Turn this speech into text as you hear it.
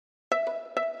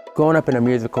Growing up in a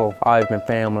musical, always been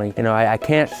family. You know, I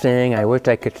can't sing. I wish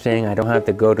I could sing. I don't have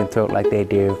the golden throat like they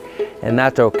do, and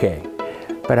that's okay.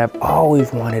 But I've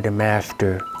always wanted to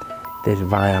master this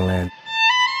violin.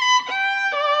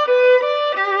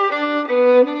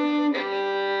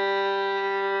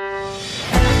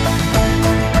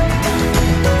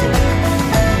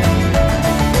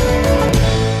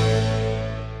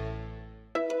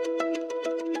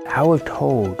 I was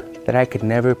told that I could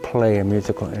never play a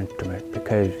musical instrument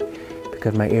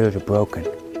because my ears are broken.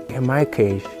 In my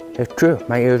case, it's true,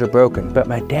 my ears are broken. But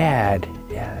my dad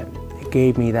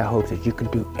gave me that hope that you can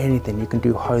do anything, you can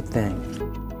do hard things.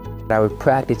 I was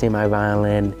practicing my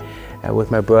violin with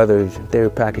my brothers. They were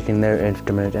practicing their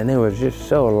instruments, and it was just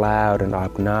so loud and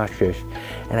obnoxious,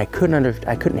 and I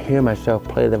couldn't hear myself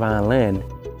play the violin.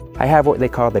 I have what they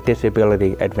call the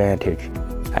disability advantage.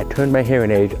 I turned my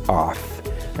hearing aids off,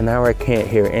 and now I can't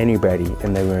hear anybody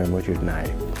in the room, which is nice.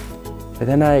 But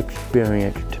then I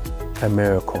experienced a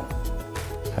miracle.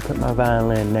 I put my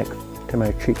violin next to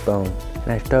my cheekbone,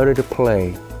 and I started to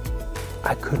play.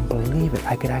 I couldn't believe it.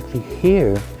 I could actually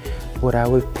hear what I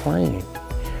was playing.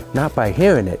 Not by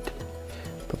hearing it,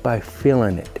 but by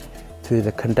feeling it through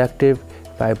the conductive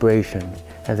vibration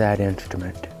of that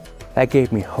instrument. That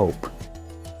gave me hope.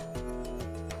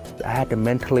 I had to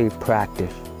mentally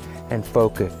practice and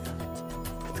focus.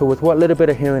 So with what little bit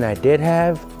of hearing I did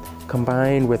have,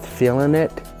 combined with feeling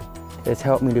it, it's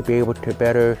helped me to be able to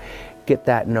better get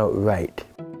that note right.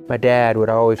 My dad would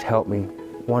always help me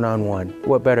one-on-one.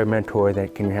 What better mentor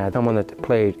that can you have? Someone that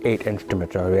plays 8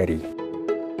 instruments already.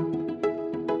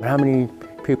 How many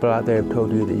people out there have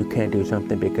told you that you can't do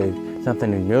something because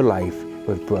something in your life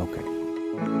was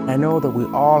broken? I know that we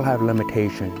all have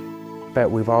limitations,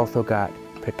 but we've also got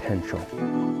potential.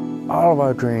 All of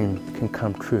our dreams can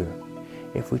come true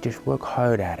if we just work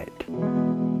hard at it.